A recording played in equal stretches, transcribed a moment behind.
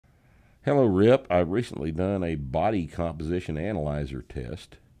Hello, Rip. I've recently done a body composition analyzer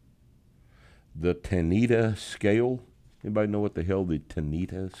test. The Tanita scale. Anybody know what the hell the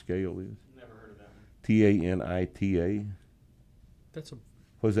Tanita scale is? Never heard of that one. Tanita. That's a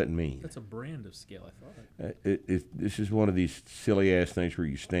What does that mean? that's a brand of scale, I thought. This is one of these silly ass things where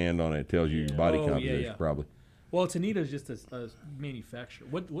you stand on it. It tells you your body Oh, yeah, composition, yeah. probably. Well, Tanita is just a manufacturer.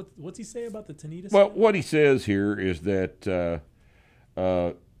 What's he say about the Tanita? Well, scale? what he says here is that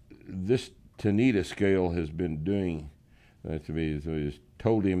this Tanita scale has been doing to me. So he's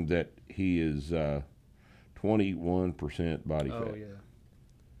told him that he is 21% body Oh fat.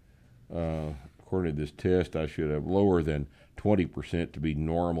 yeah. According to this test, I should have lower than 20% to be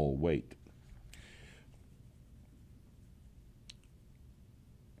normal weight.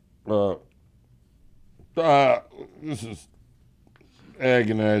 This is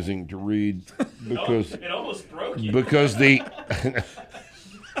agonizing to read because It almost broke you. because the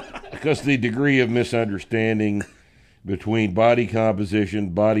because the degree of misunderstanding between body composition,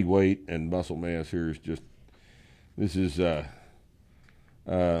 body weight, and muscle mass here is just this is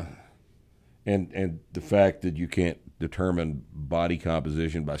and the fact that you can't determine body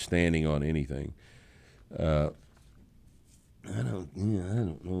composition by standing on anything. I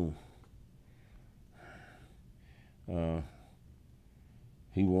don't know.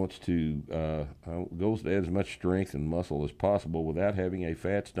 He wants to goes to add as much strength and muscle as possible without having a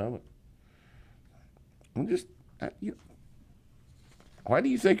fat stomach. I'm just, why do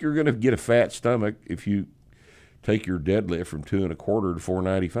you think you're going to get a fat stomach if you take your deadlift from 2.25 to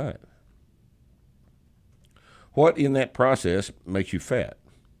 495? What in that process makes you fat?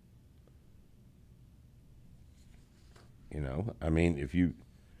 I mean, if you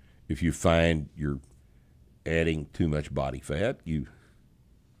find you're adding too much body fat, you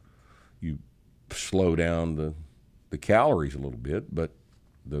slow down the calories a little bit, but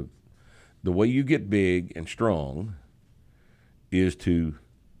the way you get big and strong is to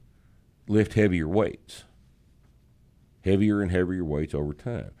lift heavier weights, heavier and heavier weights over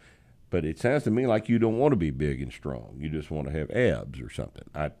time. But it sounds to me like you don't want to be big and strong. You just want to have abs or something.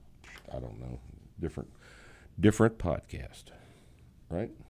 I don't know. Different podcast, right?